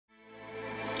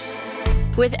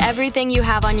With everything you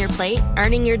have on your plate,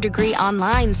 earning your degree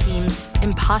online seems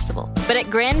impossible. But at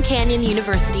Grand Canyon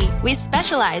University, we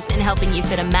specialize in helping you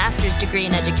fit a master's degree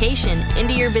in education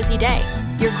into your busy day.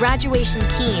 Your graduation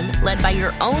team, led by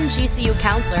your own GCU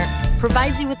counselor,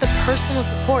 provides you with the personal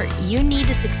support you need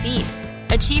to succeed.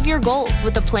 Achieve your goals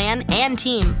with a plan and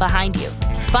team behind you.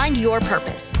 Find your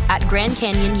purpose at Grand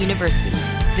Canyon University.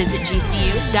 Visit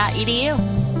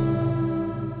gcu.edu.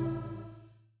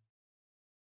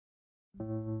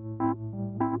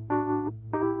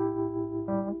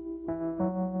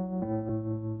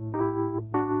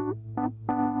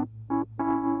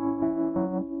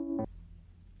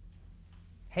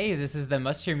 Hey, this is the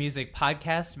Must Hear Music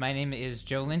podcast. My name is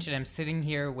Joe Lynch, and I'm sitting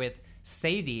here with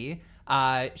Sadie.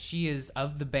 She is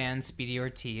of the band Speedy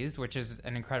Ortiz, which is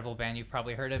an incredible band you've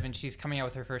probably heard of, and she's coming out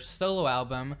with her first solo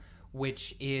album,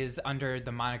 which is under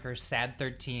the moniker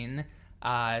Sad13,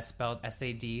 spelled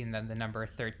S-A-D and then the number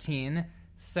 13.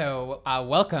 So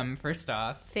welcome, first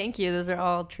off. Thank you. Those are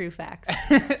all true facts.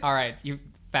 All right, you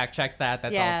fact-checked that.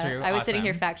 That's all true. I was awesome. Sitting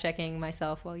here fact-checking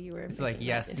myself while you were It's like,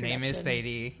 yes, name is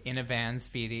Sadie, in a band,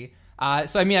 Speedy.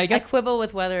 So, I mean, I guess... I quibble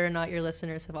with whether or not your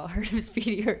listeners have all heard of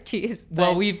Speedy Ortiz.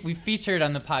 Well, we've featured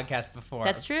on the podcast before.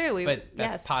 That's true. But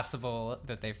that's possible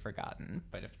that they've forgotten.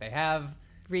 But if they have...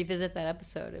 Revisit that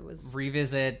episode. It was...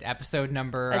 Revisit episode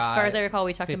number... As far as I recall,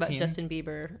 we talked 15. about Justin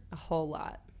Bieber a whole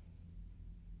lot.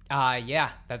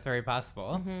 Yeah, that's very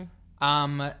possible.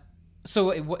 Mm-hmm.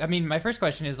 So, I mean, my first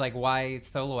question is, like, why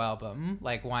solo album?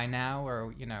 Like, why now?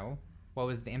 Or, you know, what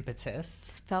was the impetus?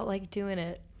 Just felt like doing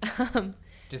it.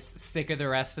 Just sick of the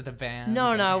rest of the band?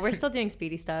 No, we're still doing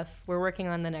Speedy stuff. We're working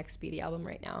on the next Speedy album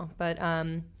right now. But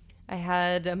I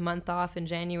had a month off in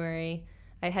January.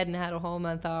 I hadn't had a whole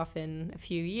month off in a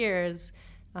few years.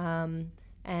 And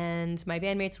my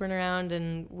bandmates weren't around,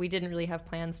 and we didn't really have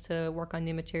plans to work on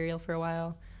new material for a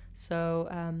while. So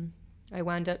I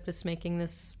wound up just making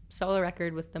this solo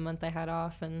record with the month I had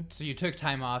off. And so you took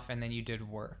time off and then you did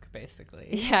work, basically.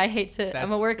 Yeah, I hate to...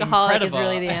 I'm a workaholic incredible. Is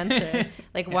really the answer.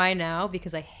 Like, why now?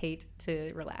 Because I hate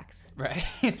to relax. Right.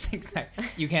 It's exactly.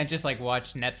 You can't just, like,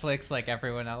 watch Netflix like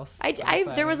everyone else.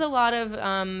 There was a lot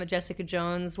of Jessica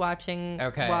Jones watching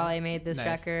while I made this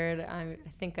record. I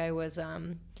think I was...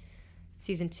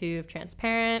 season 2 of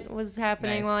Transparent was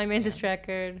happening while I made this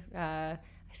record. I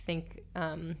think...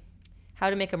 How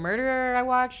to Make a Murderer I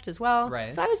watched as well.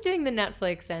 Right. So I was doing the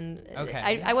Netflix and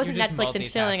I wasn't Netflix and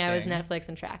chilling, I was Netflix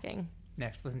and tracking.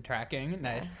 Netflix and tracking,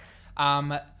 nice.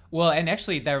 Yeah. Well, and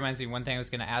actually that reminds me of one thing I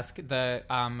was going to ask. The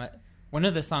one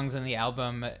of the songs on the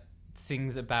album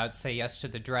sings about Say Yes to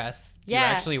the Dress. Do you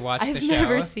actually watch the show? I've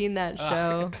never seen that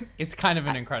show. It's kind of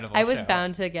an incredible show. I was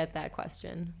bound to get that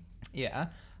question. Yeah.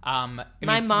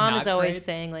 My mom is always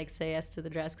saying, like, say yes to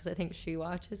the dress because I think she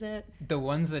watches it. The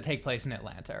ones that take place in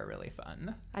Atlanta are really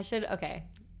fun. I should, okay.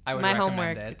 I would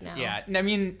recommend it. Now. Yeah. I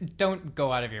mean, don't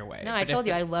go out of your way. No, I told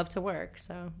you I love to work,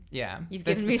 so. Yeah. You've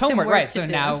given me some work right. to do.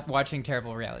 So now watching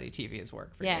terrible reality TV is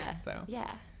work for you. So.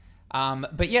 Yeah.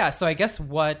 But yeah, so I guess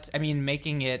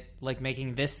making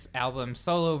this album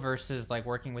solo versus, like,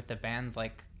 working with the band,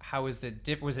 like, how is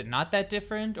it was it not that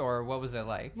different, or what was it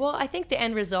like? Well, I think the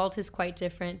end result is quite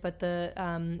different, but the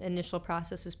initial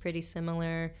process is pretty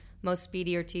similar. Most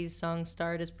Speedy Ortiz songs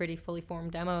start as pretty fully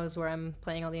formed demos where I'm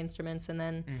playing all the instruments, and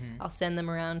then I'll send them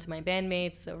around to my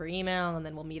bandmates over email, and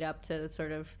then we'll meet up to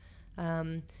sort of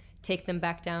take them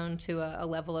back down to a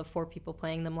level of 4 people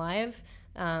playing them live.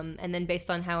 And then based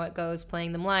on how it goes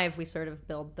playing them live, we sort of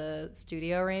build the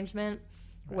studio arrangement.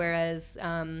 Right. Whereas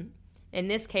in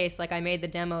this case, like, I made the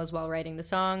demos while writing the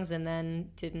songs and then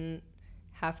didn't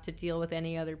have to deal with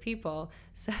any other people.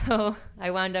 So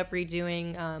I wound up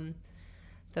redoing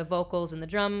the vocals and the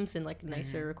drums in, like,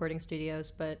 nicer recording studios.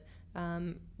 But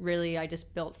really, I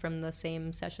just built from the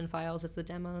same session files as the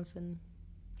demos and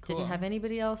didn't have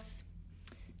anybody else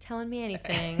telling me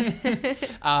anything.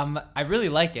 I really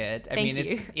like it. I mean,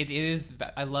 you. It is.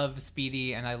 I love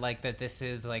Speedy, and I like that this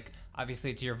is, like, obviously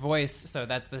it's your voice, so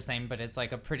that's the same, but it's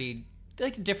like a pretty,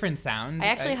 like, different sound. I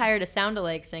actually hired a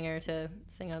sound-alike singer to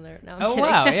sing on there. No, I'm kidding.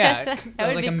 Wow, yeah. That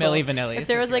would like be a cool. Milli Vanilli if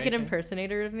there was, like, an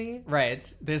impersonator of me.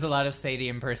 Right. There's a lot of Sadie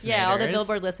impersonators. Yeah, all the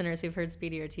Billboard listeners who've heard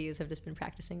Speedy Ortiz have just been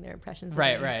practicing their impressions of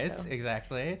me. Right, so.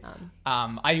 Exactly.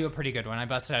 I do a pretty good one. I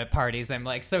bust it out at parties. I'm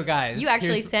like, so guys. You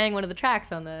actually sang one of the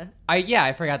tracks on the...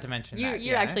 I forgot to mention that.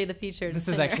 You're actually the featured This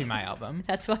singer. is actually my album.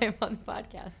 That's why I'm on the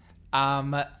podcast.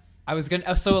 I was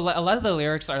gonna. So a lot of the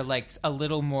lyrics are, like, a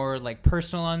little more, like,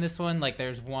 personal on this one. Like,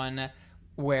 there's one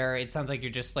where it sounds like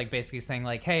you're just like basically saying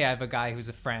like, hey, I have a guy who's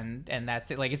a friend, and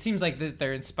that's it. Like, it seems like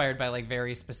they're inspired by like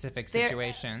very specific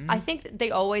situations. I think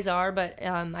they always are, but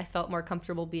I felt more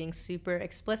comfortable being super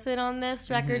explicit on this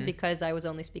record because I was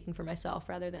only speaking for myself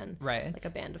rather than like a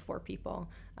band of 4 people.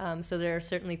 So there are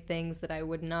certainly things that I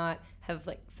would not have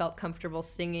like felt comfortable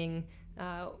singing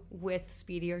with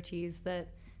Speedy Ortiz that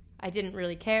I didn't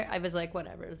really care. I was like,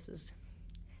 whatever, this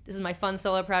is my fun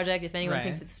solo project. If anyone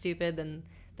thinks it's stupid, then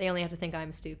they only have to think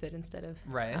I'm stupid instead of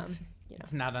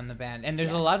It's not on the band. And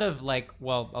there's a lot of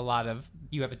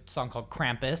you have a song called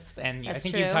Krampus, and I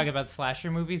think you talked about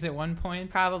slasher movies at one point.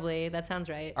 Probably, that sounds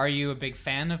right. Are you a big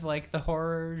fan of like the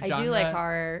horror genre? I do like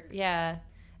horror, yeah.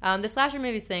 The slasher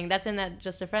movies thing, that's in that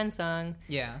Just a Friend song.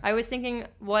 Yeah. I was thinking,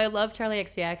 I love Charlie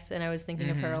XCX, and I was thinking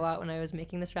of her a lot when I was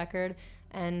making this record.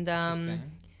 And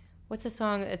what's the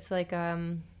song? It's like,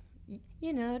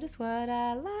 you know just what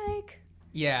I like.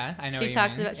 Yeah, I know. She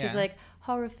talks about. She's like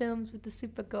horror films with the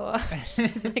super gore.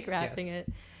 She's like rapping it.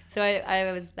 So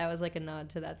that was like a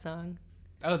nod to that song.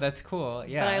 Oh, that's cool.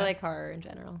 Yeah, but I like horror in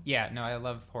general. Yeah, no, I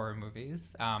love horror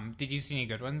movies. Did you see any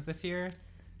good ones this year?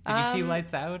 Did you see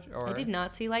Lights Out? Or I did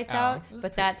not see Lights Out,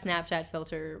 but that Snapchat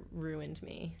filter ruined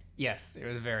me. Yes, it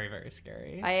was very, very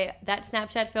scary. That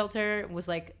Snapchat filter was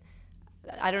like,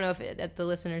 I don't know if the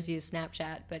listeners use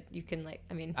Snapchat, but you can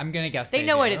I'm gonna guess they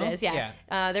know what it is. Yeah.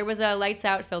 There was a Lights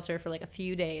Out filter for like a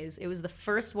few days. It was the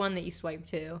first one that you swipe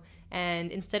to,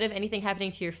 and instead of anything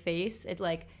happening to your face, it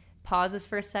like pauses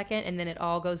for a second, and then it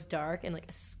all goes dark, and like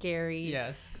a scary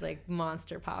like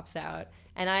monster pops out.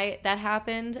 And that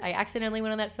happened. I accidentally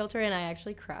went on that filter, and I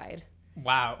actually cried.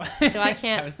 Wow. So I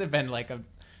can't. That must have been like a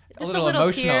little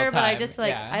emotional tear, time. but I just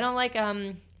like I don't like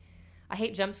I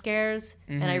hate jump scares,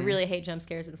 and I really hate jump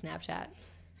scares in Snapchat.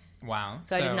 Wow.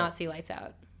 So I did not see Lights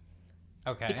Out.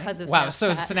 Okay. Because of Snapchat. So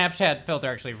the Snapchat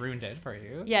filter actually ruined it for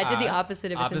you. Yeah, it did the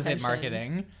opposite of its opposite intention.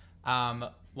 Marketing.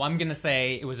 Well, I'm gonna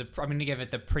say I'm gonna give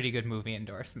it the pretty good movie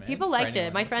endorsement. People liked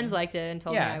it. My friends liked it and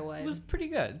told me I would. It was pretty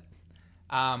good.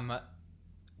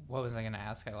 What was I gonna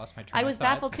ask? I lost my train. I was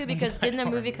baffled too because didn't a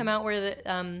movie come out where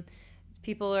the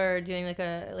people are doing like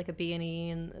a B&E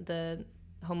and the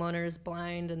homeowner is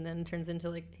blind and then turns into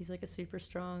like he's like a super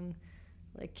strong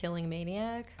like killing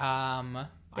maniac. That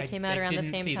came out around the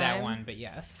same time. I didn't see that one, but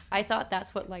yes. I thought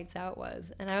that's what Lights Out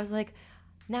was, and I was like,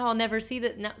 now I'll never see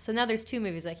that. So now there's 2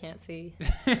 movies I can't see.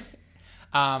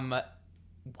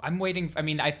 I'm waiting.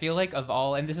 I feel like of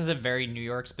all, and this is a very New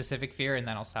York specific fear, and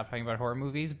then I'll stop talking about horror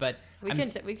movies. But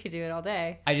we could do it all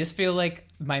day. I just feel like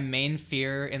my main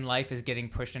fear in life is getting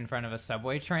pushed in front of a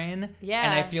subway train. Yeah,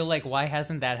 and I feel like why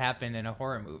hasn't that happened in a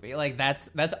horror movie? Like that's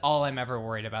all I'm ever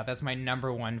worried about. That's my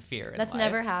number one fear. That's in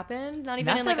life. Never happened. Not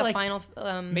even in like a final.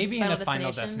 Maybe final in a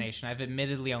Final Destination. I've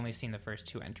admittedly only seen the first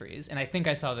 2 entries, and I think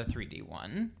I saw the 3D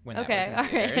one when that was in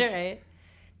theaters. All right.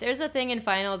 There's a thing in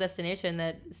Final Destination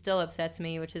that still upsets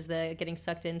me, which is the getting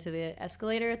sucked into the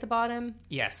escalator at the bottom.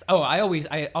 Yes. Oh, I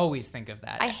always think of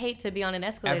that. I hate to be on an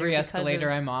escalator. Every escalator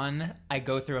I'm on, I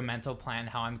go through a mental plan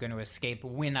how I'm going to escape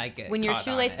when your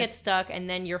shoelace gets stuck and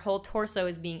then your whole torso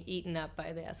is being eaten up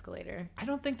by the escalator. I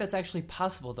don't think that's actually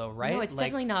possible though, right? No, it's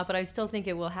definitely not, but I still think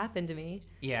it will happen to me.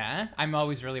 Yeah, I'm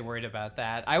always really worried about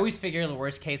that. I always figure the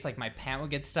worst case, like my pant would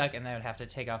get stuck and then I would have to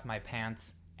take off my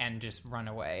pants and just run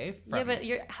away. Yeah, but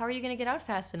how are you going to get out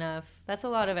fast enough? That's a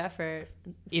lot of effort.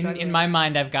 In my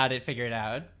mind, I've got it figured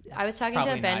out. I was talking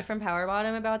to Ben from Power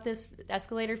Bottom about this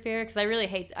escalator fear because I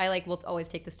really will always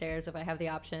take the stairs if I have the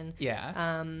option.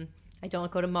 Yeah. I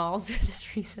don't go to malls for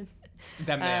this reason.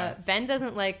 Ben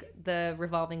doesn't like the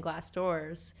revolving glass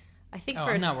doors. I think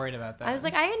I'm not worried about that. I was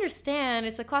like, I understand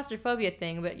it's a claustrophobia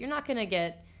thing, but you're not going to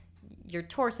get your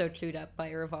torso chewed up by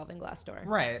a revolving glass door.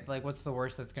 Right. Like, what's the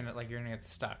worst that's gonna, like, you're gonna get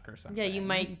stuck or something? Yeah, you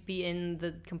might be in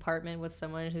the compartment with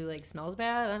someone who, like, smells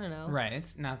bad. I don't know. Right.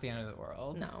 It's not the end of the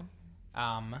world. No.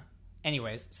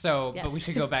 Anyways, so, yes. But we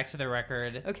should go back to the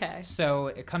record. Okay. So,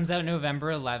 it comes out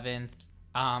November 11th.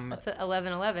 That's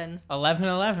 11/11.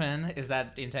 11/11. Is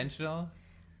that intentional?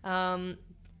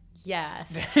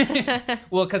 Yes.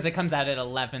 Well, because it comes out at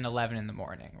 11:11 in the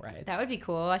morning, right? That would be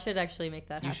cool. I should actually make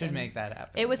that happen. You should make that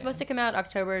happen. It was supposed to come out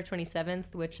October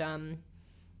 27th, which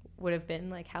would have been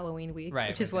like Halloween week, right,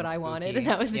 which is what I wanted, and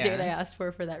that was the date I asked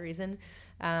for that reason.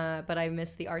 But I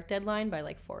missed the art deadline by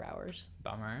like 4 hours.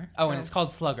 Bummer. Oh, and it's called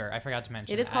Slugger. I forgot to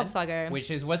mention it is called Slugger.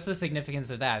 What's the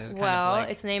significance of that?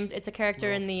 It's a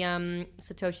character in the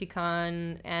Satoshi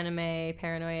Kon anime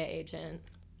Paranoia Agent.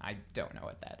 I don't know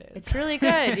what that is. It's really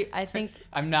good. I think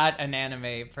I'm not an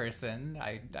anime person.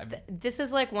 This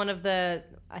is like one of the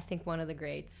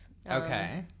greats.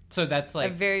 Okay, so that's like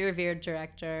a very revered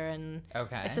director, and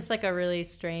okay, it's just like a really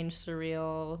strange,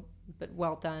 surreal but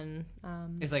well done.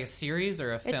 Is it like a series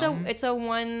or a film? It's a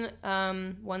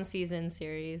one season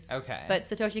series. Okay. But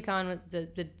Satoshi Kon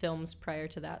did films prior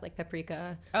to that, like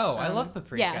Paprika. Oh, I love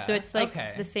Paprika. Yeah, so it's like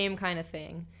the same kind of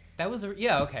thing. That was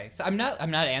okay. So I'm not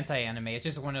anti-anime. It's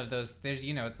just one of those. There's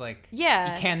it's like you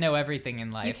Yeah, can't know everything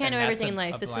in life. you can't know everything in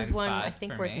life. This blind is one spot I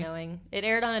think for worth me. knowing. It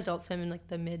aired on Adult Swim in like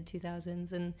the mid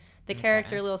 2000s, and the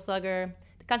character Lil Slugger.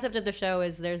 The concept of the show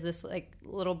is there's this like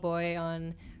little boy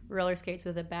on roller skates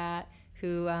with a bat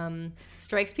who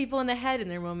strikes people in the head in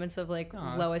their moments of like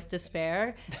lowest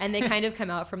despair, and they kind of come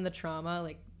out from the trauma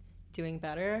like doing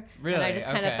better. Really? And I just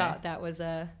kind of thought that was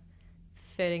a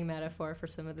fitting metaphor for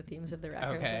some of the themes of the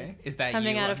record. Okay. Like, Is that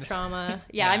coming you out on of this- trauma?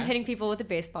 Yeah, I'm hitting people with a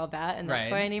baseball bat, and that's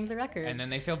Right. why I named the record. And then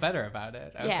they feel better about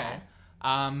it. Okay.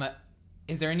 Yeah.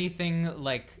 Is there anything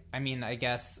like, I mean, I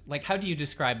guess, like, how do you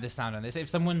describe the sound on this? If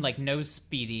someone like knows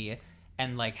Speedy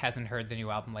and like hasn't heard the new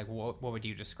album, like what would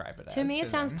you describe it as? To me, it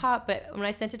sounds them? pop, but when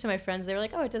I sent it to my friends, they were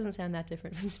like, "Oh, it doesn't sound that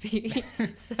different from Speedy."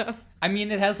 So I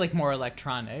mean, it has like more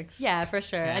electronics. yeah, for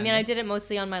sure. I And- mean, I did it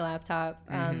mostly on my laptop,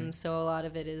 so a lot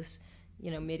of it is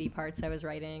MIDI parts I was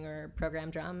writing or program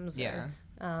drums. Yeah.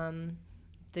 Or,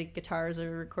 the guitars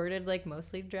are recorded like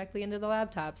mostly directly into the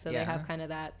laptop, so they have kind of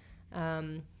that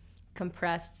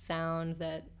compressed sound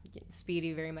that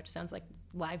Speedy very much sounds like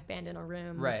live band in a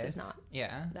room. Right. This is not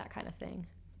Yeah. that kind of thing.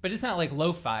 But it's not like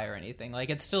lo-fi or anything. Like,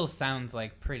 it still sounds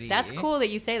like pretty. That's cool that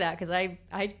you say that, because I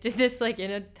did this like in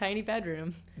a tiny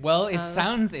bedroom. Well, it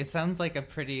sounds like a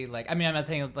pretty, like, I mean, I'm not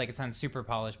saying like it sounds super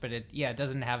polished, but it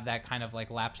doesn't have that kind of like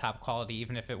laptop quality,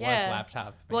 even if it was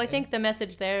laptop. Well, I think the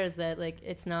message there is that like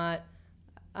it's not.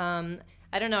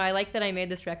 I don't know. I like that I made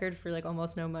this record for like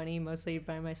almost no money, mostly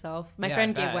by myself. My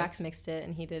friend Gabe Wax mixed it,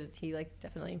 and he like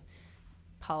definitely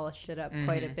polished it up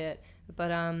quite a bit.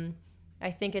 But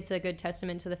I think it's a good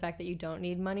testament to the fact that you don't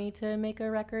need money to make a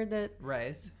record that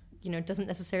right. Doesn't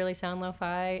necessarily sound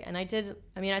lo-fi. And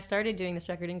I started doing this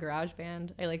record in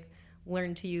GarageBand. I like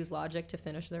learned to use Logic to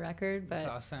finish the record, but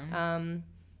That's awesome.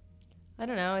 I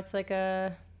don't know. It's like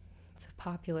it's a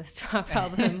populist pop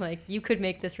album. Like, you could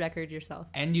make this record yourself.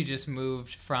 And you just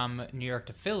moved from New York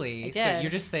to Philly, I so did.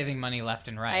 you're just saving money left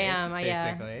and right. I am.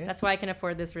 basically. Yeah. That's why I can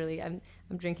afford this. Really, I'm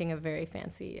drinking a very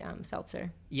fancy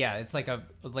seltzer. Yeah, it's like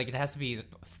it has to be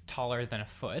taller than a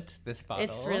foot. This bottle.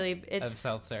 It's of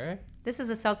seltzer. This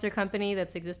is a seltzer company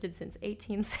that's existed since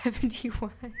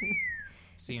 1871.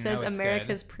 So it know says it's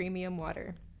America's premium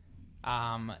water.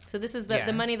 good. So this is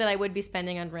the money that I would be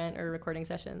spending on rent or recording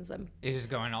sessions. It's just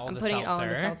going all I'm the putting seltzer. it all in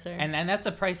the seltzer. And that's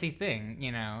a pricey thing,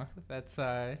 That's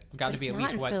got to be at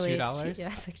least what, $2? Yeah,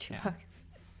 it's like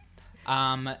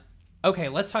 $2. Okay,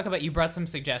 let's talk about, you brought some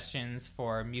suggestions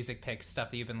for music picks, stuff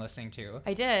that you've been listening to.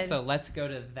 I did. So let's go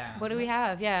to them. What do we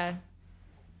have? Yeah.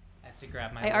 I have to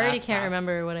grab my I already can't laptops.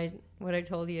 remember what I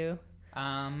told you.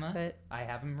 But I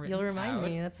have them written you'll remind out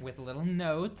me. That's... with little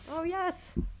notes. Oh,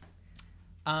 yes.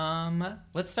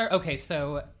 Let's start. Okay,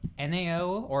 so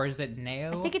NAO, or is it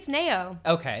NAO? I think it's Nao.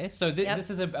 Okay, so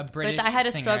this is a British But I had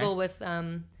a singer. struggle with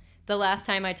the last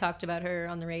time I talked about her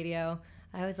on the radio.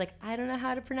 I was like, I don't know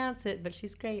how to pronounce it, but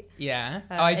she's great. Yeah.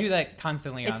 I do that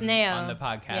constantly on Nao. the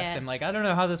podcast. Yeah. I'm like, I don't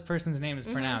know how this person's name is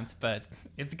pronounced, but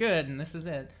it's good, and this is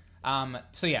it.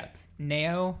 So yeah,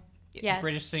 Nao, Yes.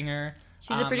 British singer.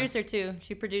 She's a producer, too.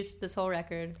 She produced this whole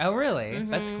record. Oh, really?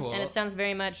 That's cool. And it sounds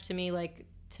very much to me like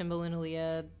Timbaland and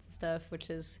Aaliyah stuff, which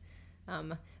is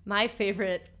my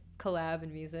favorite collab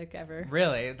in music ever.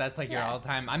 Really? That's like your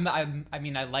all-time. I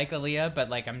mean, I like Aaliyah, but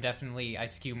like I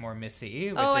skew more Missy.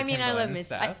 With Oh, the I mean, I love Timbaland Missy.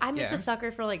 stuff. I'm just a sucker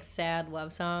for like sad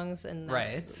love songs, and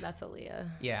that's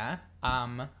Aaliyah. Yeah.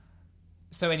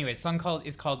 So anyway, song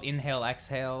is called Inhale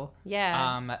Exhale.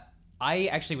 Yeah. I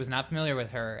actually was not familiar with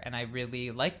her, and I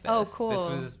really liked this. Oh, cool. This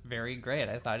was very great.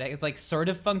 I thought it's like sort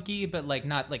of funky, but like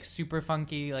not like super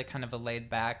funky, like kind of a laid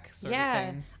back sort of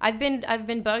thing. I've been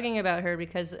bugging about her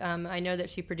because I know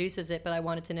that she produces it, but I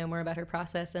wanted to know more about her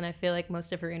process, and I feel like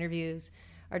most of her interviews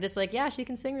are just like, yeah, she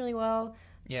can sing really well.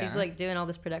 Yeah. She's like doing all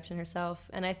this production herself,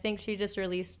 and I think she just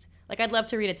released, like, I'd love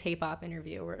to read a tape op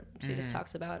interview where she just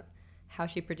talks about how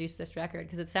she produced this record,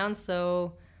 because it sounds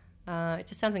so it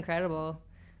just sounds incredible.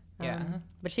 Yeah.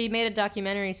 But she made a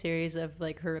documentary series of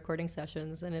like her recording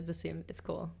sessions, and it's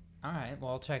cool. All right,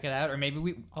 well, I'll check it out, or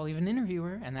maybe I'll even interview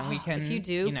her, and then we can. If you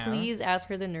do, please ask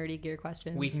her the nerdy gear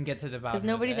questions. We can get to the bottom. Because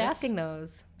nobody's of this. asking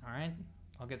those. All right,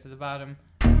 I'll get to the bottom.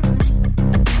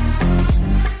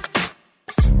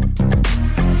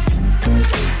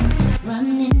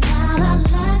 Running out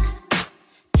of luck,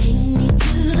 take me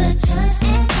to the church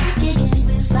and back again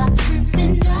without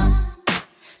tripping up.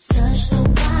 Search so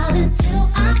wild until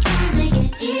I find again.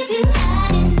 If you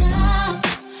had enough,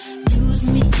 lose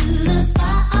me to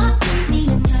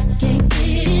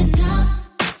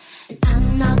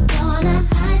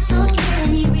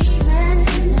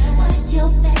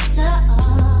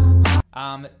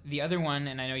The other one,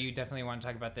 and I know you definitely want to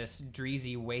talk about this,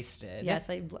 Dreezy Wasted. Yes,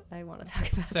 I want to talk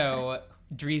about her. So,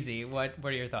 Dreezy, what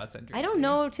are your thoughts on Dreezy? I don't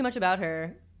know too much about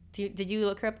her. Did you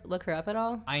look her up at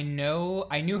all? I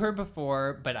knew her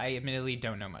before, but I admittedly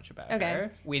don't know much about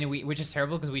her. Which is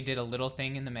terrible because we did a little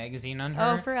thing in the magazine on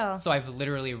her. Oh, for real? So I've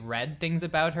literally read things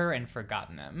about her and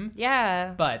forgotten them.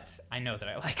 Yeah. But I know that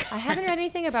I like her. I haven't read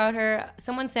anything about her.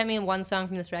 Someone sent me one song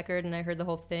from this record, and I heard the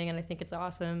whole thing, and I think it's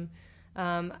awesome.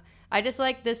 I just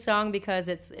like this song because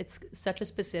it's such a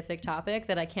specific topic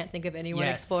that I can't think of anyone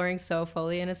exploring so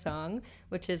fully in a song,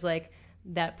 which is like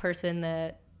that person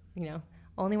that,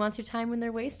 only wants your time when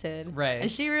they're wasted. Right.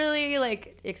 And she really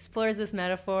like explores this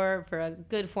metaphor for a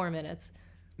good 4 minutes.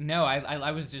 No,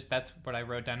 I was just, that's what I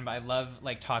wrote down. But I love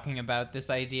like talking about this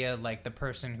idea, like the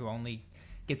person who only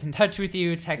gets in touch with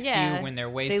you, texts you when they're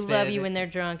wasted. They love you when they're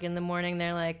drunk. In the morning,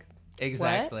 they're like,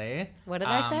 exactly. What did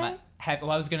I say? I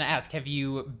was going to ask, have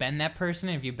you been that person?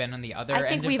 Have you been on the other end of that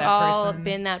person? I think we've all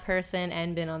been that person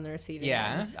and been on the receiving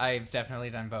end. Yeah, I've definitely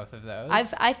done both of those.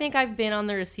 I think I've been on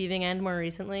the receiving end more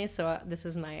recently, so this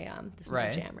is my my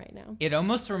jam right now. It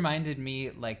almost reminded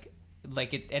me like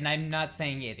it, and I'm not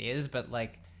saying it is, but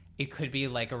like it could be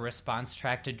like a response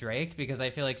track to Drake, because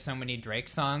I feel like so many Drake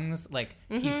songs, like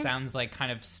he sounds like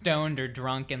kind of stoned or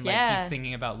drunk, and like he's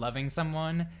singing about loving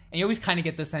someone, and you always kind of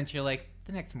get the sense you're like,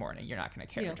 the next morning you're not going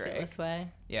to carry Drake. You don't feel this way.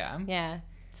 Yeah.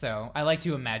 So I like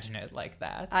to imagine it like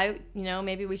that.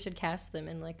 Maybe we should cast them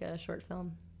in like a short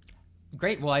film.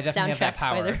 Great. Well, I definitely have that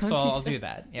power, so I'll do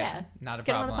that. Yeah. Not Let's a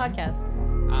problem. Get them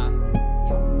on the podcast.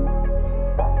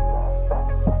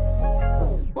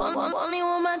 Only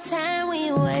want my time when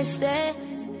you waste it.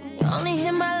 You only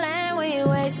hit my line when you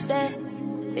waste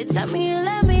it. They tell me you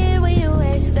love me when you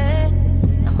waste it.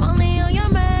 I'm only on your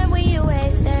mind when you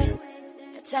waste it.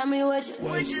 Tell me what you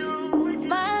waste it.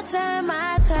 My time,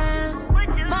 my time.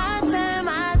 My time,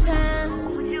 my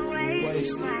time.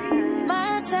 Waste it.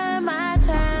 My time, my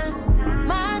time.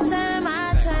 My time,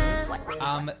 my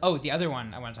time. The other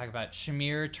one I want to talk about,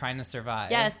 Shamir, Trying to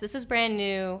Survive. Yes, this is brand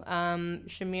new.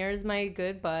 Shamir's my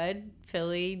good bud,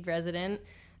 Philly resident.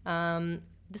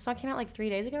 This song came out like 3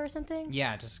 days ago or something.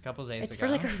 Yeah, just a couple days ago. It's for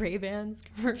like a Ray-Bans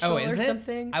commercial or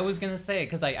something. I was going to say,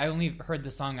 because I only heard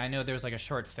the song. I know there was like a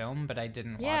short film, but I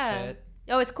didn't watch it.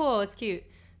 Oh, it's cool. It's cute.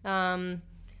 Shamir,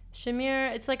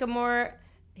 it's like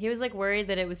he was like worried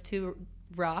that it was too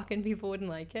rock and people wouldn't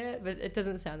like it, but it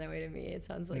doesn't sound that way to me. It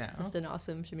sounds like just an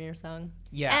awesome Shamir song.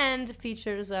 Yeah. And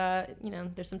features,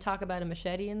 there's some talk about a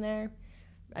machete in there.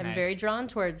 I'm very drawn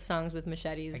towards songs with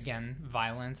machetes. Again,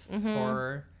 violence,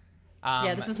 horror.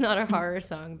 This is not a horror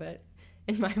song, but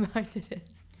in my mind it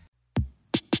is.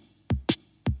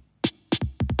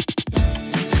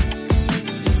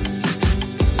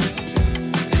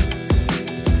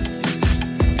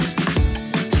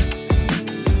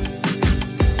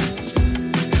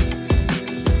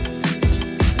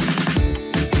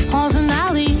 Halls and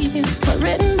alleys,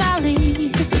 written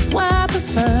valleys, is where I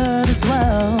prefer to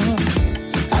dwell.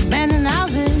 Abandoned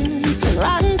houses and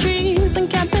rotten trees and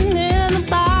camping in the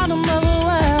bottom of a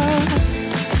well.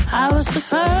 I was the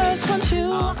first one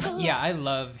to Yeah, I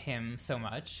love him so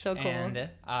much. So cool. And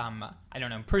I don't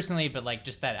know him personally, but like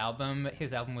just that album,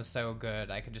 his album was so good.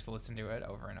 I could just listen to it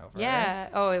over and over. Yeah.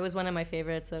 Oh, it was one of my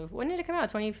favorites of, when did it come out?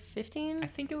 2015? I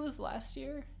think it was last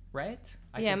year, right?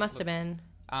 It must have been.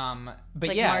 But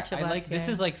like yeah, March of I like last this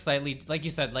year. is like slightly, like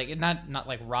you said, like not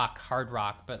like rock, hard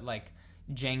rock, but like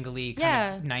jangly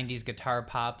kind of 90s guitar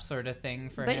pop sort of thing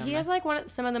for him. But he has like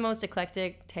some of the most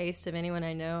eclectic taste of anyone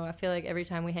I know. I feel like every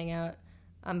time we hang out,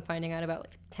 I'm finding out about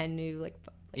like 10 new like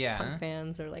punk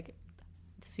fans or like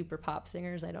super pop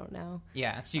singers I don't know.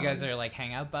 Yeah, so you guys are like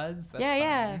hangout buds? That's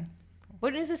yeah. fun.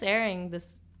 When is this airing?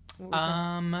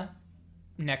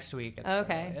 Next week. At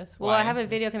the earliest. Well, I have a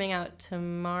video coming out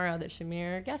tomorrow that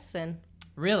Shamir guests in.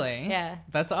 Really? Yeah.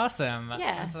 That's awesome.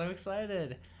 Yeah. I'm so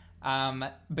excited.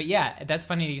 But yeah, that's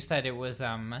funny that you said it was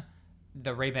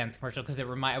the Ray-Bans commercial, because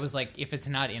I was like, if it's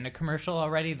not in a commercial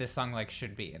already, this song like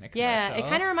should be in a commercial. Yeah, it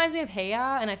kind of reminds me of Hey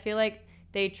Ya, and I feel like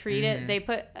they treat it, they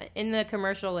put in the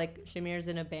commercial like Shamir's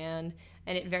in a band,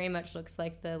 and it very much looks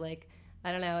like the like,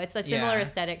 I don't know, it's a similar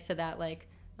aesthetic to that, like,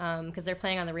 because they're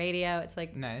playing on the radio. It's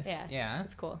like nice. Yeah,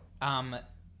 it's cool. And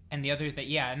the other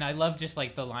thing, and I love just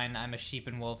like the line, "I'm a sheep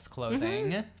in wolf's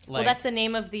clothing." Like, well, that's the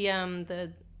name of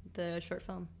the short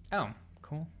film. Oh,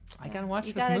 cool. I gotta watch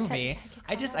You this gotta movie.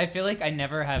 cut- I feel like I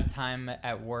never have time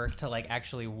at work to like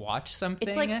actually watch something.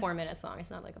 It's like 4 minutes long. It's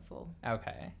not like a full.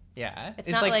 Okay. Yeah. It's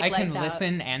not like I can Lights Out.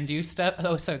 listen and do stuff.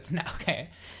 Oh, so it's not okay.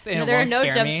 So No, it there are won't no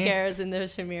scare jump me. scares in the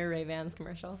Shamir Ray-Bans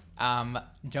commercial.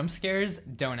 Jump scares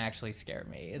don't actually scare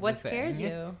me. Is What the thing. scares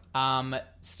you?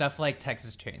 Stuff like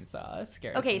Texas Chainsaw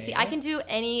scares me. Okay, see, I can do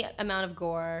any amount of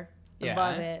gore. Yeah.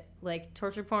 Love it. Like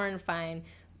torture porn, fine.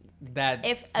 That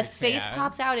If a freaks me face out.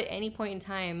 pops out at any point in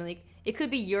time, like it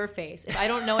could be your face. If I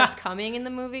don't know it's coming in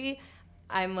the movie,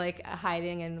 I'm like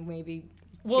hiding and maybe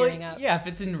tearing up. yeah, if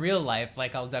it's in real life,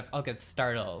 like I'll get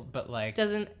startled, but like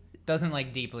Doesn't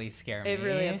like deeply scare me. it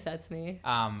really upsets me?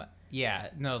 Yeah,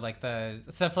 no, like the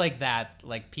stuff like that,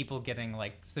 like people getting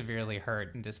like severely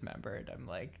hurt and dismembered. I'm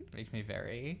like makes me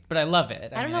very, but I love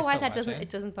it. I don't mean, know why still that watch doesn't it. it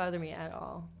doesn't bother me at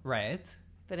all. Right.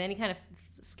 But any kind of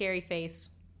scary face.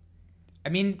 I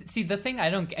mean, see, the thing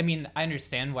I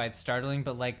understand why it's startling,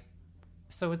 but like,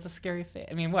 so it's a scary face.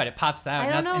 I mean, what? It pops out I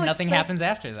don't know, and it's nothing like- happens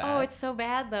after that. Oh, it's so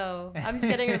bad though. I'm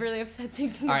getting really upset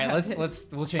thinking all right. about it.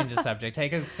 We'll change the subject.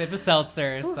 Take a sip of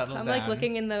seltzer, settle I'm down. like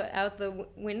looking out the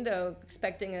window,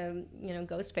 expecting a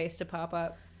ghost face to pop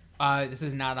up. This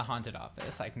is not a haunted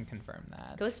office. I can confirm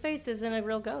that. Ghostface isn't a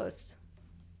real ghost.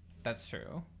 That's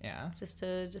true. Yeah. Just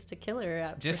a killer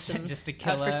out Just to out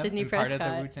kill for Sidney and part of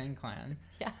Prescott. the Wu-Tang Clan.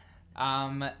 Yeah.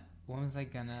 What was I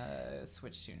gonna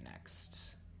switch to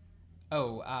next?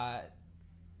 Oh,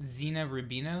 Xena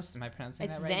Rubinos. Am I pronouncing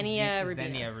It's that right? Xenia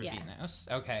Xenia Rubinos, yeah.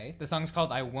 Rubinos. Okay. The song's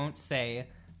called "I Won't Say."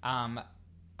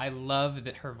 I love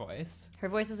her voice. Her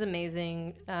voice is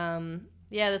amazing.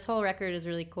 Yeah, this whole record is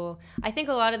really cool. I think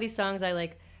a lot of these songs I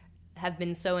like have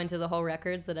been so into the whole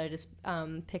records that I just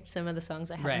picked some of the songs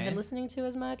I haven't Right. been listening to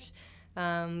as much.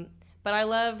 But I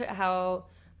love how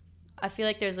I feel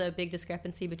like there's a big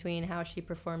discrepancy between how she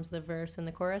performs the verse and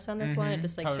the chorus on this one. It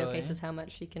just like totally. showcases how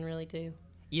much she can really do.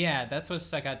 Yeah, that's what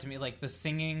stuck out to me. Like the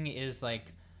singing is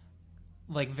like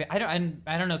I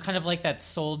don't know, kind of like that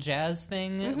soul jazz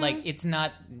thing. Mm-hmm. Like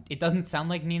it doesn't sound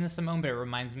like Nina Simone, but it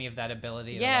reminds me of that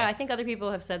ability. Yeah, to, I like, think other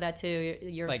people have said that too.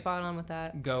 You're like, spot on with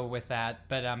that. go with that.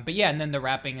 But yeah, and then the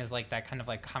rapping is like that kind of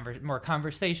like more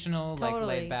conversational, like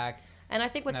Totally. laid back. And I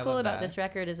think what's And I cool love about that. this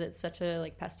record is it's such a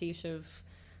like pastiche of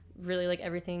really like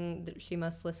everything that she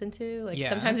must listen to. Like Yeah.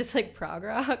 sometimes it's like prog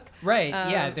rock. Right.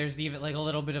 Yeah. There's even like a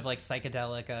little bit of like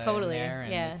psychedelic Totally, in there,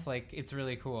 and yeah. it's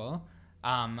really cool.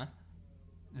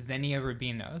 Xenia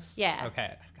Rubinos. Yeah.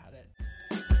 Okay, got it.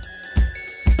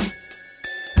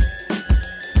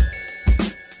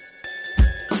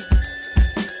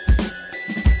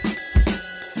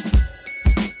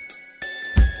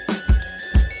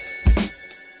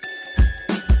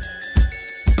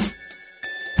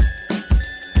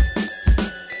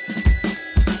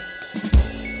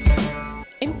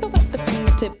 Imp about the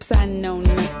fingertips, I know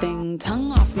nothing.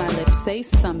 Tongue off my lips, say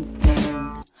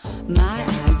something. My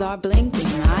eyes are blinking,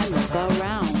 I look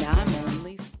around, I'm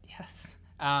only... Yes.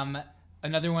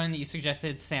 Another one you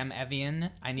suggested, Sam Evian.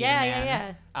 I Need Yeah, a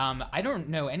Man. yeah, I don't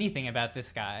know anything about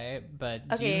this guy, but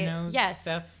do Okay, you know yes.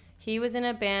 stuff? He was in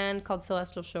a band called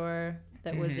Celestial Shore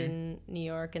that was Mm-hmm. in New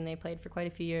York, and they played for quite a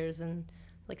few years, and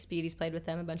like Speedy's played with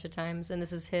them a bunch of times, and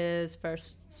this is his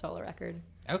first solo record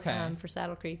Okay. for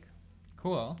Saddle Creek.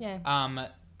 Cool. Yeah.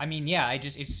 I mean, yeah, it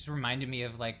just reminded me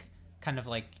of like kind of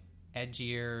like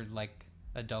edgier, like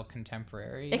adult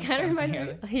contemporary. It kind of something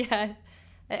reminded or me, yeah.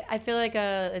 I feel like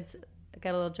it's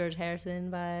got a little George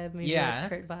Harrison vibe, maybe Yeah. like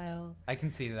Kurt Weill. I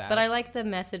can see that. But I like the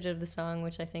message of the song,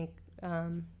 which I think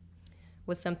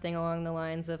was something along the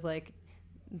lines of like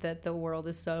that the world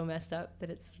is so messed up that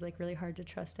it's like really hard to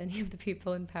trust any of the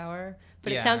people in power.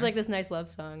 But it Yeah. sounds like this nice love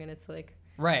song, and it's like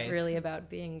right. really about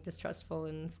being distrustful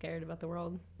and scared about the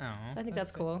world. Oh, So I think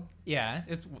that's cool. Yeah,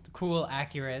 it's cool,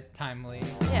 accurate, timely.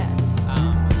 Yeah.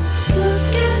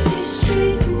 Look at me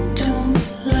straight and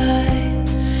don't lie.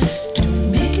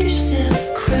 Don't make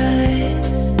yourself cry.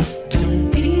 Don't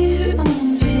be your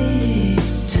own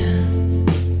victim.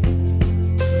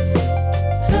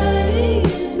 I need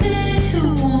a man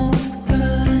who won't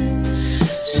run.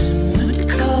 Someone to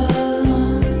call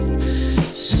on.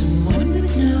 Someone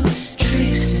with no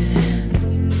tricks to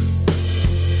them.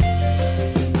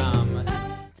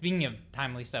 Speaking of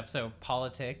timely stuff, so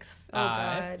politics. Oh,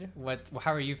 God.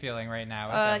 How are you feeling right now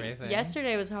with everything?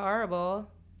 Yesterday was horrible.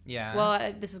 Yeah.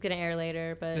 Well, this is gonna air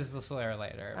later, but this will air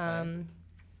later. but-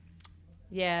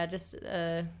 yeah, just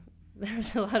there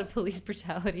was a lot of police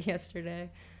brutality yesterday.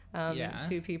 Yeah.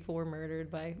 2 people were murdered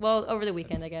over the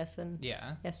weekend, I guess, and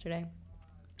yeah. yesterday.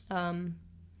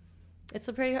 It's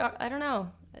a pretty. I don't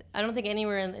know. I don't think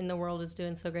anywhere in the world is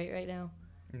doing so great right now.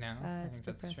 No, I It's think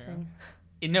that's true. depressing.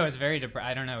 No, it's very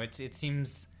I don't know. It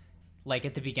seems like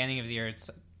at the beginning of the year, it's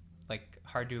like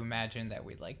hard to imagine that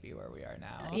we'd like be where we are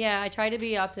now. Yeah, I try to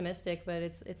be optimistic, but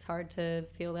it's hard to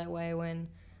feel that way when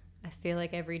I feel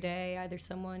like every day either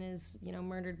someone is,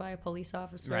 murdered by a police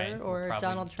officer, Right. or Probably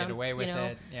Donald get Trump, away with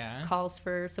it. Yeah. calls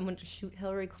for someone to shoot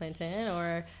Hillary Clinton,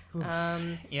 or,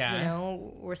 Yeah.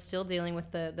 we're still dealing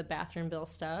with the bathroom bill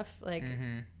stuff. Like,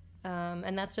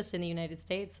 and that's just in the United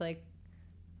States. Like,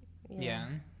 Yeah.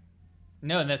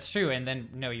 No, that's true. And then,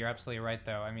 no, you're absolutely right,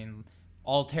 though. I mean,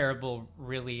 all terrible,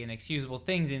 really inexcusable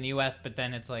things in the U.S., but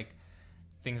then it's like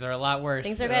things are a lot worse.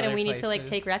 Things are in bad, and other we need to like places.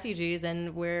 take refugees,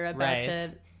 and we're about Right.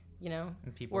 to,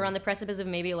 People- we're on the precipice of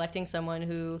maybe electing someone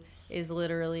who is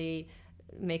literally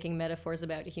making metaphors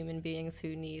about human beings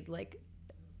who need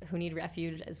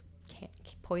refuge as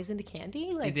poisoned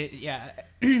candy. Like, Yeah,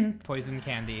 poison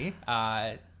candy.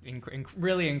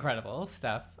 Really incredible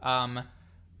stuff.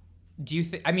 Do you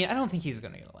think? I mean, I don't think he's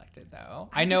going to get elected, though.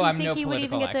 I know I'm no he would even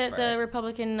political get expert. the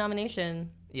Republican nomination.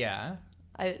 Yeah,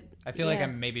 I feel like yeah.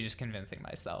 I'm maybe just convincing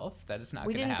myself that it's not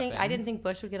We going to didn't happen. think I didn't think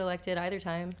Bush would get elected either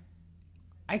time,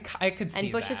 I could see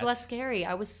and Bush that. is less scary.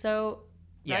 I was so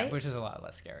Yeah, right? Bush is a lot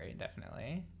less scary,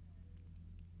 definitely.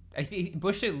 I think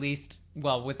Bush at least,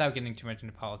 well, without getting too much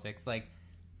into politics, like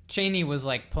Cheney was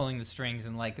like pulling the strings,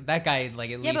 and like that guy, like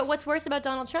at least. Yeah, but what's worse about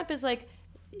Donald Trump is like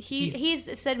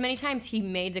he's said many times he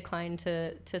may decline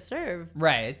to serve.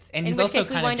 Right, and he's In which also case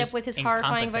we kind of wind up just with his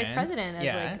horrifying vice incompetent. president as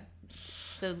Yeah. like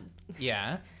the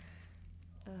Yeah.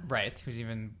 Right, who's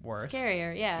even worse.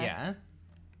 scarier. Yeah. Yeah.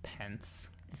 Pence.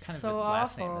 What kind So of a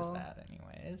last name is awful. that,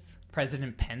 anyways?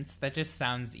 President Pence. That just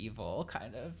sounds evil,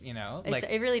 kind of, like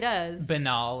It really does.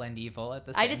 banal and evil at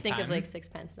the same time. I just think of like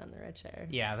Sixpence None the Richer.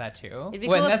 Yeah, that too. It'd be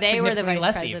Well, cool and if that's they were the significantly vice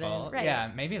less president. evil. Right.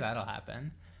 Yeah, maybe that'll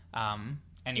happen.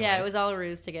 Anyways. Yeah, it was all a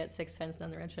ruse to get Sixpence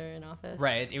None the Richer in office.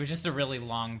 Right. It was just a really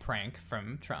long prank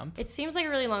from Trump. It seems like a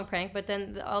really long prank, but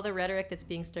then all the rhetoric that's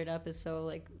being stirred up is so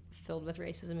like filled with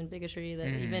racism and bigotry that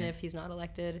even if he's not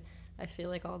elected, I feel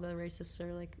like all the racists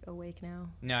are like awake now.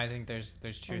 No, I think there's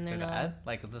truth And to they're that. not.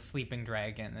 Like the sleeping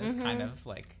dragon is kind of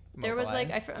like There was like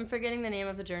mobilized. I'm forgetting the name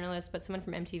of the journalist, but someone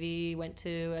from MTV went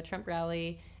to a Trump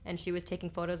rally and she was taking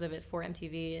photos of it for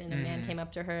MTV, and a man came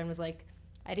up to her and was like,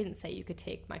 "I didn't say you could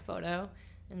take my photo,"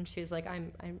 and she was like,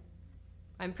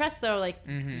 "I'm pressed though, like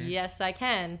yes I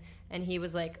can," and he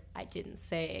was like, "I didn't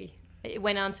say." It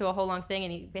went on to a whole long thing,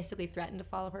 and he basically threatened to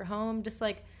follow her home. Just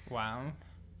like Wow.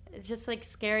 it's just like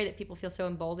scary that people feel so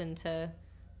emboldened to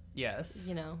Yes.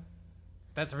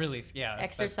 That's really that's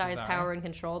exercise bizarre. power and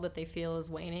control that they feel is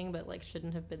waning, but like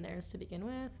shouldn't have been theirs to begin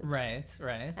with. Right.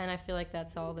 And I feel like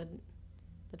that's all the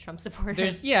Trump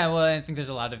supporters. I think there's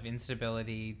a lot of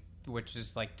instability, which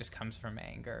is like just comes from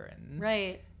anger and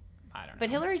Right. I don't know.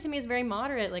 But Hillary to me is very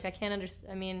moderate. Like I can't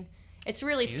understand. I mean, it's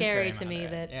really She is scary very to me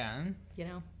moderate. that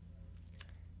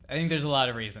I think there's a lot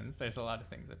of reasons. There's a lot of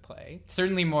things at play.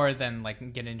 Certainly more than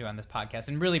like get into on this podcast,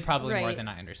 and really probably more Right. than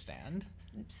I understand.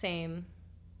 same.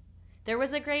 There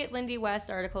was a great Lindy West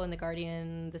article in The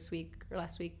Guardian this week or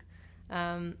last week,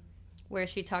 where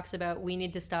she talks about we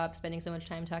need to stop spending so much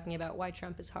time talking about why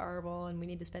Trump is horrible, and we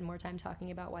need to spend more time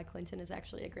talking about why Clinton is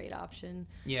actually a great option.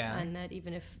 Yeah. And that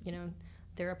even if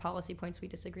there are policy points we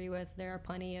disagree with, there are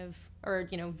plenty of, or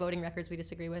voting records we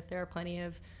disagree with, there are plenty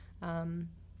of.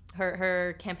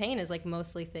 Her campaign is like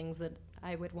mostly things that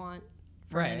I would want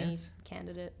from Right. any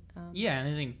candidate. Yeah, and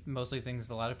I think mostly things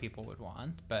a lot of people would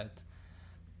want. But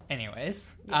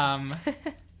anyways,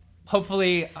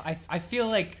 hopefully, I feel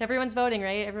like Everyone's voting,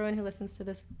 right? Everyone who listens to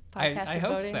this podcast I is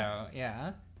hope voting. so.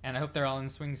 Yeah, and I hope they're all in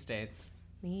swing states.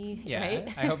 Me, Yeah,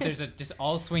 right? I hope there's just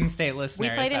all swing state listeners.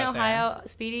 We played in out there. Ohio.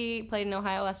 Speedy played in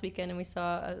Ohio last weekend, and we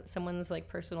saw someone's like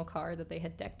personal car that they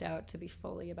had decked out to be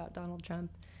fully about Donald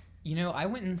Trump. I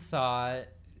went and saw,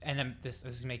 and this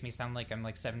is make me sound like I'm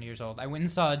like 70 years old. I went and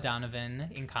saw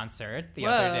Donovan in concert the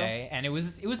other Whoa. day, and it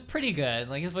was pretty good.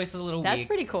 Like his voice is a little That's weak.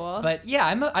 pretty cool. But yeah,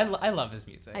 I love his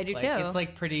music. I do like, too. It's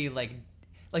like pretty like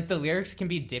the lyrics can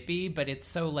be dippy, but it's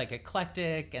so like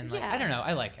eclectic and like Yeah. I don't know.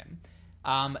 I like him.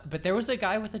 But there was a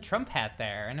guy with a Trump hat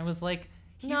there, and it was like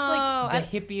he's No, like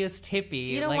the hippiest hippie.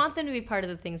 you don't like, want them to be part of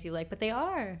the things you like, but they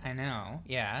are. I know.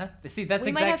 Yeah. See, that's We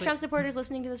exactly. might have Trump supporters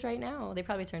listening to this right now. They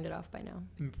probably turned it off by now.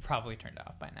 Probably turned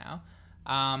off by now.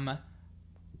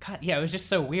 God, yeah, it was just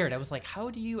so weird. I was like,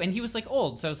 how do you? And he was like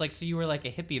old, so I was like, so you were like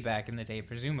a hippie back in the day,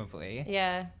 presumably.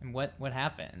 Yeah. And what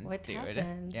happened, What dude?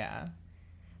 happened? Yeah.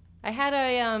 I had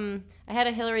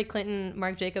a Hillary Clinton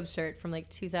Marc Jacobs shirt from like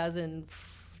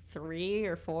 2003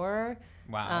 or 4.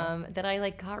 Wow. That I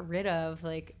like got rid of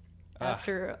like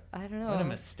after I don't know. What a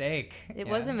mistake. It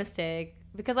Yeah. was a mistake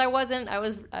because I was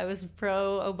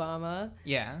pro Obama.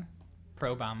 Yeah.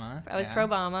 Pro Obama. I was yeah. pro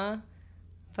Obama,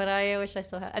 But I wish I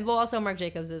still had. And well, also Marc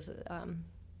Jacobs is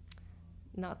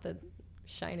not the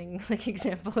shining like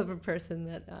example of a person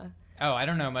that. Oh, I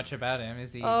don't know much about him.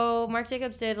 Is he? Oh, Marc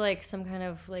Jacobs did like some kind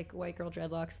of like white girl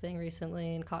dreadlocks thing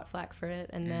recently and caught flack for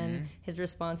it. And then his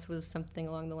response was something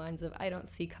along the lines of, "I don't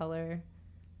see color."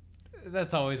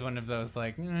 That's always one of those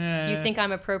like. You think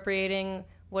I'm appropriating?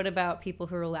 What about people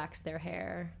who relax their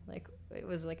hair? Like it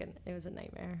was a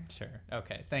nightmare. Sure.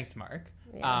 Okay. Thanks, Mark.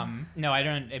 Yeah. No, I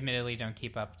admittedly don't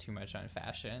keep up too much on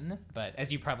fashion, but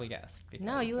as you probably guessed.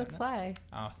 No, you look fly.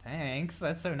 Oh, thanks.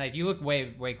 That's so nice. You look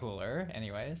way, way cooler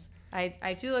anyways.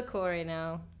 I do look cool right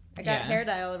now. I got hair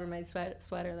dye all over my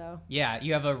sweater though. Yeah,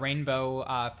 you have a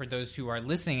rainbow, for those who are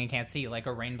listening and can't see, like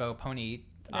a rainbow pony,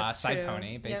 side true.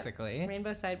 pony, basically. Yep.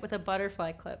 Rainbow side with a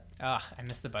butterfly clip. Ugh, I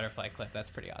missed the butterfly clip. That's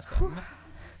pretty awesome.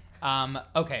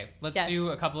 Okay, let's do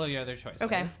a couple of your other choices.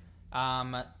 Okay.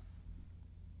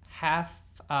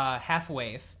 Half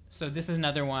Wave. So this is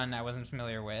another one I wasn't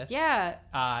familiar with. Yeah.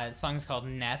 The song is called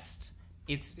Nest.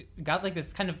 It's got like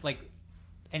this kind of like,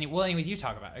 anyways, you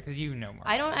talk about it because you know more.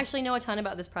 I don't actually know a ton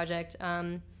about this project.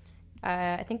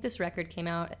 I think this record came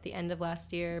out at the end of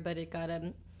last year, but it got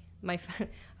a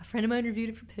friend of mine reviewed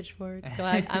it for Pitchfork, so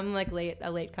I'm like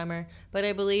a latecomer. But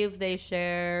I believe they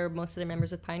share most of their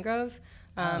members with Pinegrove.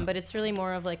 But it's really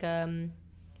more of like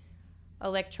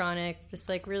electronic, just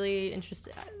like really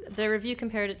interesting. The review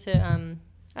compared it to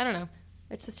I don't know.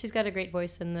 It's just she's got a great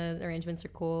voice and the arrangements are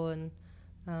cool and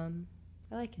I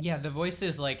like it. Yeah, the voice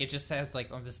is like it just has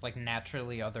like this like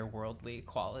naturally otherworldly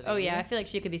quality. Oh yeah, I feel like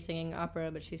she could be singing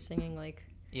opera, but she's singing like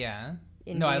yeah.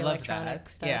 indie No, I love electronic that.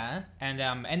 stuff. Yeah,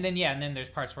 and then there's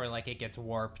parts where like it gets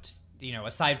warped. You know,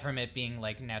 aside from it being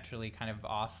like naturally kind of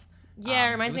off. Yeah,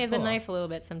 it reminds it me was of The cool. Knife a little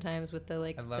bit sometimes with the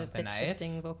like I love the The pitch Knife.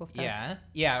 shifting vocal stuff.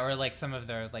 Yeah, or like some of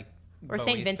their like Or Bowie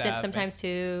St. Vincent stuff. sometimes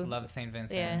too. Love St.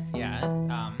 Vincent. Yeah.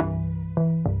 Yeah.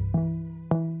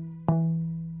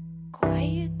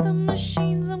 Quiet the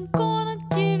machines, I'm gonna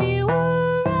give you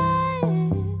a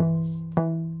rest.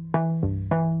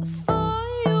 For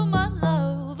you, my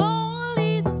love,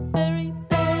 only the very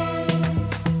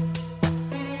best.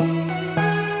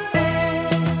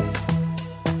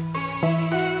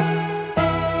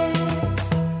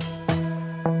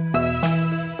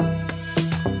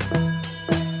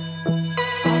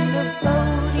 On the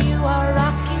boat you are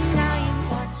rocking, I am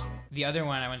watching. The other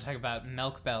one I want to talk about,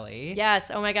 Milk Belly.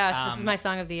 Yes. Oh my gosh, this is my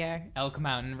song of the year. Elk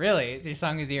Mountain. Really? It's your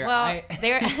song of the year. Well,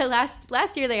 they were,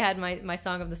 last year they had my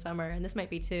song of the summer, and this might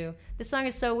be too. This song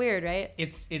is so weird, right?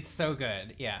 It's so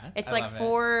good. Yeah. It's I like love it.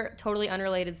 4 totally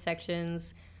unrelated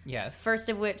sections. Yes. First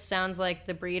of which sounds like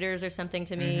The Breeders or something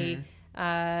to me.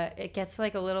 It gets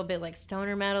like a little bit like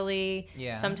stoner metal-y.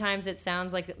 Yeah. Sometimes it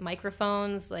sounds like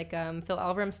microphones, like Phil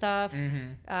Elverum stuff.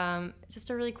 Just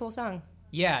a really cool song.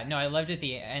 Yeah, no, I loved at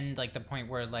the end, like the point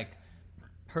where like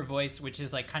her voice, which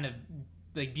is like kind of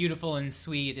like beautiful and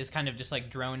sweet, is kind of just like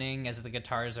droning as the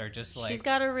guitars are just like. She's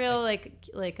got a real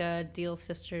like a Deal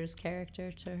Sisters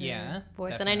character to her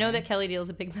voice, and I know that Kelly Deal's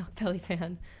a big Milk Belly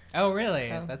fan. Oh, really?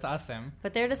 So. That's awesome.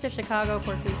 But they're just a Chicago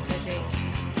 4-piece. They're great.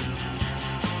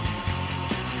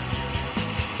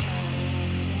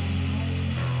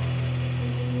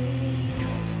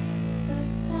 The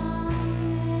sun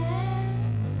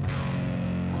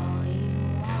all you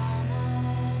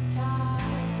wanna talk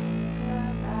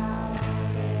about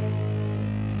it,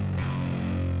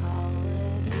 all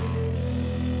the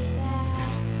beauty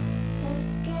that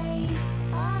escaped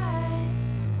us.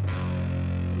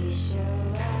 We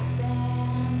showed up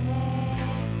in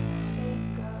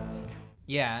Mexico.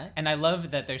 Yeah, and I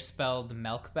love that they're spelled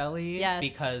Milk Belly. Yes.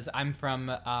 Because I'm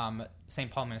from St.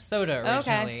 Paul, Minnesota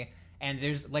originally, and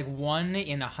there's like 1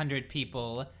 in 100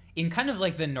 people in kind of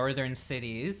like the northern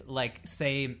cities, like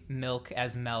say milk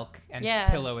as milk and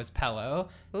pillow as pillow.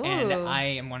 Ooh. And I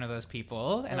am one of those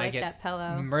people, and I like get that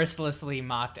pillow. mercilessly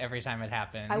mocked every time it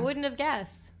happens. I wouldn't have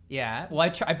guessed. Yeah,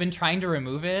 well, I've been trying to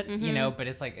remove it, you know, but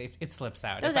it's like it slips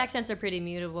out. Those If I- accents are pretty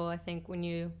mutable, I think, when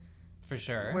you for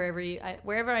sure.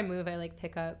 wherever I move, I like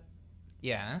pick up.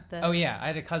 Yeah. The- Oh yeah, I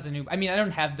had a cousin who. I mean, I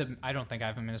don't think I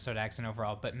have a Minnesota accent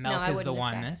overall, but milk I is the wouldn't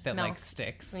have one guessed. that like Milk.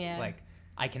 sticks. Yeah. Like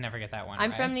I can never get that one. I'm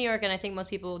right. from New York, and I think most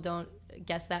people don't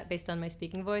guess that based on my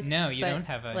speaking voice. No, you but, don't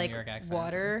have a like, New York accent.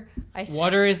 Water.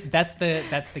 Water is that's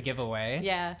the giveaway.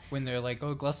 Yeah. When they're like,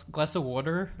 oh, glass of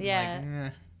water. I'm Yeah.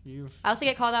 Like, you've. I also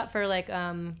get called out for like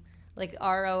ROOF.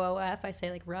 I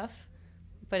say like rough,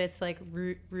 but it's like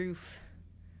roof.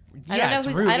 I Yeah, don't know it's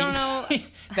who's- roof. I don't know.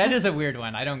 That is a weird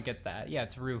one. I don't get that. Yeah,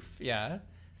 it's roof. Yeah.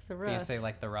 It's the But you rough. say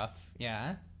like the rough.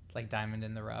 Yeah. Like diamond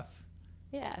in the rough.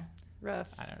 Yeah, rough.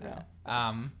 I don't know.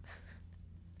 Rough.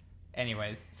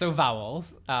 Anyways, so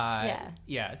vowels. Yeah.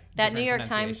 That New different York Times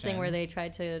pronunciation. thing where they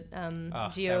tried to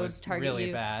that geo was target really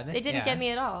you. bad. They didn't get me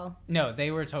at all. No,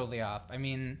 they were totally off. I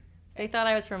mean, They thought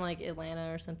I was from like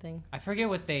Atlanta or something. I forget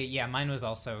what they. Yeah, mine was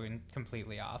also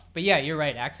completely off. But yeah, you're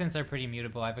right. Accents are pretty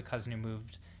mutable. I have a cousin who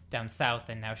moved down south,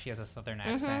 and now she has a southern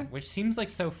accent, which seems like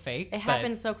so fake. It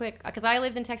happens so quick because I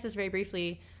lived in Texas very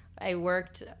briefly. I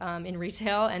worked in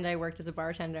retail and I worked as a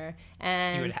bartender.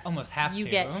 And So you would almost have you to.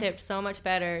 get tipped so much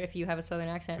better if you have a southern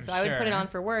accent. So I would put it sure. on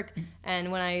for work.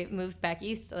 And when I moved back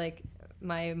east, like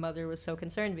my mother was so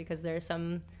concerned because there are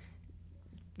some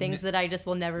things that I just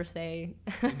will never say.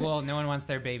 Well, no one wants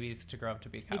their babies to grow up to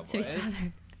be cowboys. to be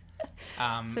southern.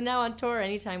 So now on tour,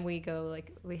 anytime we go,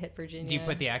 like we hit Virginia. Do you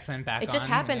put the accent back on? It just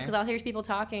happens Yeah. because I'll hear people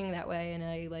talking that way and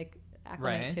I like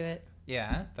acclimate Right. to it.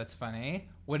 Yeah, that's funny.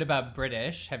 What about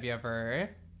British? Have you ever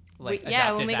like Yeah,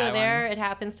 adopted when we that go there, one? it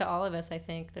happens to all of us, I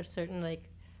think. There's certain like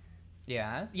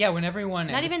Yeah. Yeah, when everyone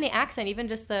not even the accent, even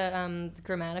just the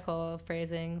grammatical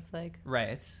phrasings, like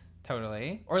Right.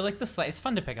 Totally. Or like the slang. It's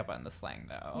fun to pick up on the slang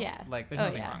though. Yeah. Like there's Oh,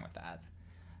 nothing yeah. wrong with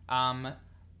that.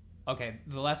 Okay,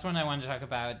 the last one I wanted to talk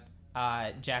about,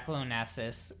 Jackal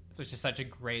Onassis, which is such a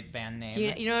great band name. do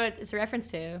you know what it's a reference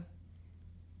to?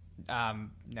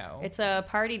 No. It's a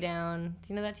Party Down. Do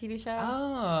you know that TV show?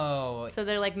 Oh. So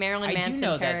they're like Marilyn I Manson do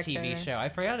know character. that TV show. I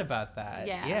forgot about that.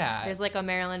 Yeah. Yeah. There's like a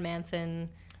Marilyn Manson.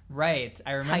 Right.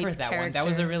 I remember type that one. That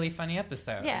was a character. really funny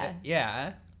episode. Yeah.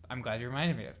 Yeah. I'm glad you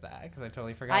reminded me of that because I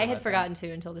totally forgot. I about had that. forgotten to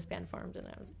until this band formed, and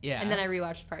Yeah. And then I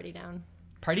rewatched Party Down.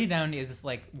 Party Down is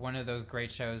like one of those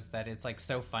great shows that it's like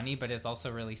so funny, but it's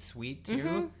also really sweet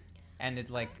too, and it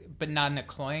like, but not in a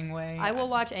cloying way. I will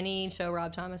watch any show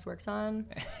Rob Thomas works on.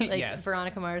 Like Yes.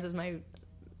 Veronica Mars is my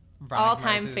Veronica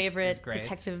all-time Mars is favorite great.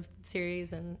 detective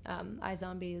series, and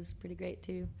iZombie is pretty great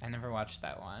too. I never watched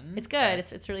that one. It's good.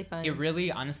 It's really fun. It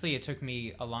really, honestly, it took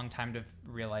me a long time to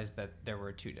realize that there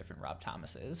were two different Rob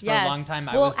Thomases. For Yes. a long time,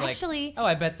 I Well, was actually- like, oh,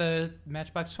 I bet the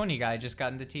Matchbox 20 guy just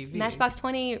got into TV. Matchbox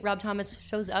 20, Rob Thomas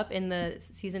shows up in the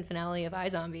season finale of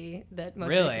iZombie that most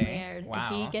Really? recently aired. Wow.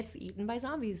 And he gets eaten by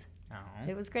zombies. Oh,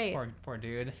 It was great. Poor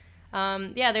dude.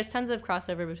 Yeah, there's tons of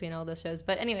crossover between all those shows.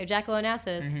 But anyway, Jackal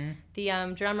Onassis, Mm-hmm.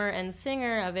 the drummer and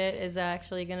singer of it, is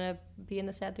actually going to be in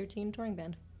the Sad13 touring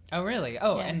band. Oh, really?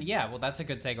 Oh, Yeah. and yeah, well, that's a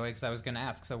good segue because I was going to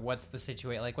ask. So, what's the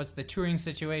situation? Like, what's the touring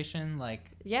situation?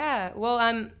 Like, Yeah,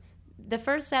 well, the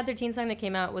first Sad13 song that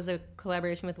came out was a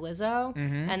collaboration with Lizzo,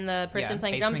 and the person Yeah,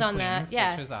 playing drums Basement on that, Queens,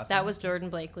 yeah, which was awesome. that was Jordan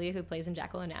Blakely, who plays in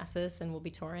Jackal Onassis and will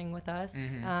be touring with us.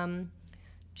 Mm-hmm.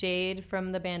 Jade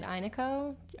from the band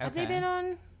Inaco. Have they Okay. been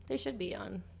on? They should be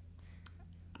on.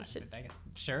 I guess,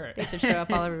 sure. They should show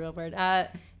up all over Billboard.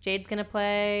 Jade's gonna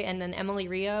play, and then Emily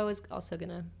Rio is also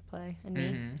gonna play, and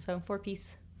me. So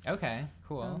 4-piece. Okay,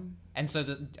 cool. And so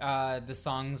the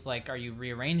songs, like, are you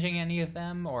rearranging any of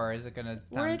them, or is it gonna?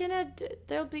 We're gonna.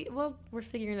 There'll be. Well, we're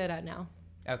figuring that out now.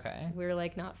 Okay. We're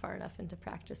like not far enough into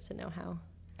practice to know how.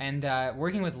 And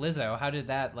working with Lizzo, how did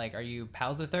that? Like, are you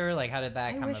pals with her? Like, how did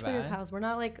that I come wish about? we were pals. We're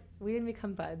not like we didn't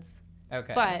become buds.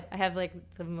 Okay. But I have like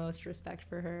the most respect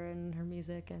for her and her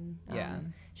music, and Yeah.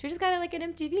 she just got like an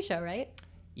MTV show, right?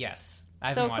 Yes,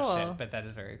 I So haven't watched cool. it, but that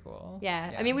is very cool.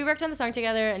 Yeah. I mean, we worked on the song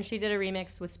together, and she did a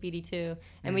remix with Speedy too,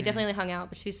 and we definitely hung out.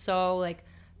 But she's so like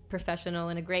professional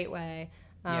in a great way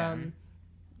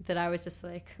that I was just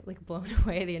like blown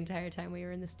away the entire time we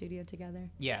were in the studio together.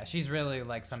 Yeah, she's really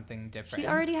like something different. She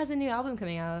already has a new album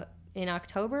coming out in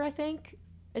October, I think.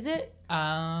 Is it?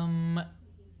 Oh.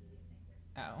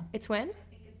 It's when? I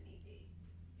think it's an EP.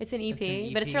 It's an EP,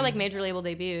 an but it's her EP. like major label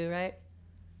debut, right?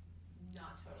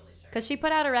 Not totally sure. Because she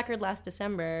put out a record last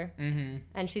December,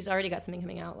 and she's already got something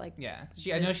coming out. Like, Yeah,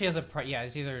 I know she has a.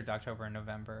 It's either October or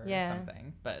November Yeah. or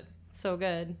something. But so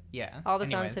good. yeah, All the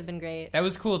songs Anyways, have been great. That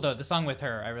was cool though. The song with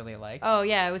her, I really liked. Oh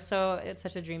yeah, it's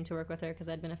such a dream to work with her because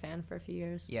I'd been a fan for a few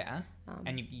years. Yeah,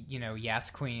 and you know,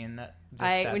 Yas Queen. just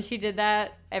When that's- she did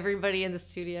that, everybody in the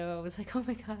studio was like, "Oh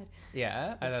my god!"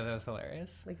 Yeah, I thought that was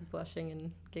hilarious. Like blushing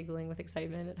and giggling with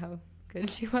excitement at how good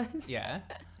she was. Yeah.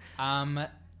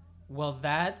 Well,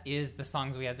 that is the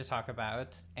songs we had to talk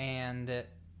about and the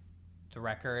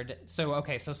record. So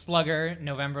Slugger,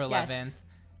 November 11th. Yes.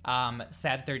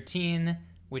 Sad13,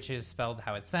 which is spelled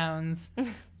how it sounds. With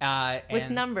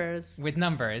and numbers, With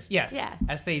numbers, yes. Yeah.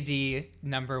 SAD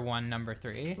number 1, number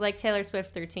 3. like Taylor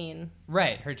Swift 13.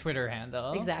 Right, her Twitter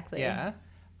handle. Exactly. Yeah.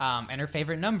 And her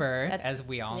favorite number, That's- as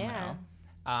we all yeah.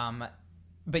 know.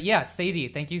 But yeah, Sadie,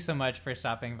 thank you so much for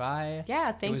stopping by.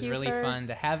 Yeah, thank you. It was really fun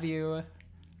to have you.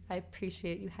 I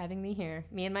appreciate you having me here.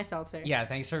 Me and my seltzer. Yeah,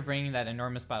 thanks for bringing that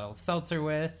enormous bottle of seltzer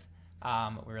with.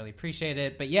 We really appreciate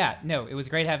it. But yeah, no, it was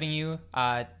great having you.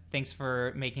 Thanks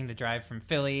for making the drive from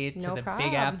Philly to No the problem.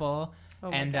 Big Apple.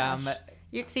 Oh my and gosh.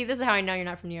 See, this is how I know you're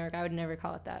not from New York. I would never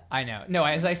call it that. I know. No,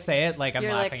 as I say it, like I'm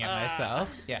You're laughing like, at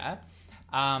myself. Yeah.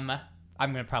 I'm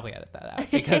gonna probably edit that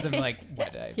out because I'm like,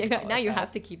 what did I? Yeah, call now it you that?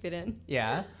 have to keep it in.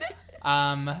 Yeah.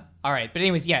 All right. But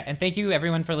anyways, yeah. And thank you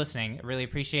everyone for listening. I really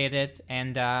appreciate it.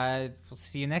 And we'll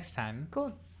see you next time.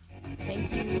 Cool.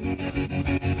 Thank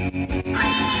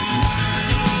you.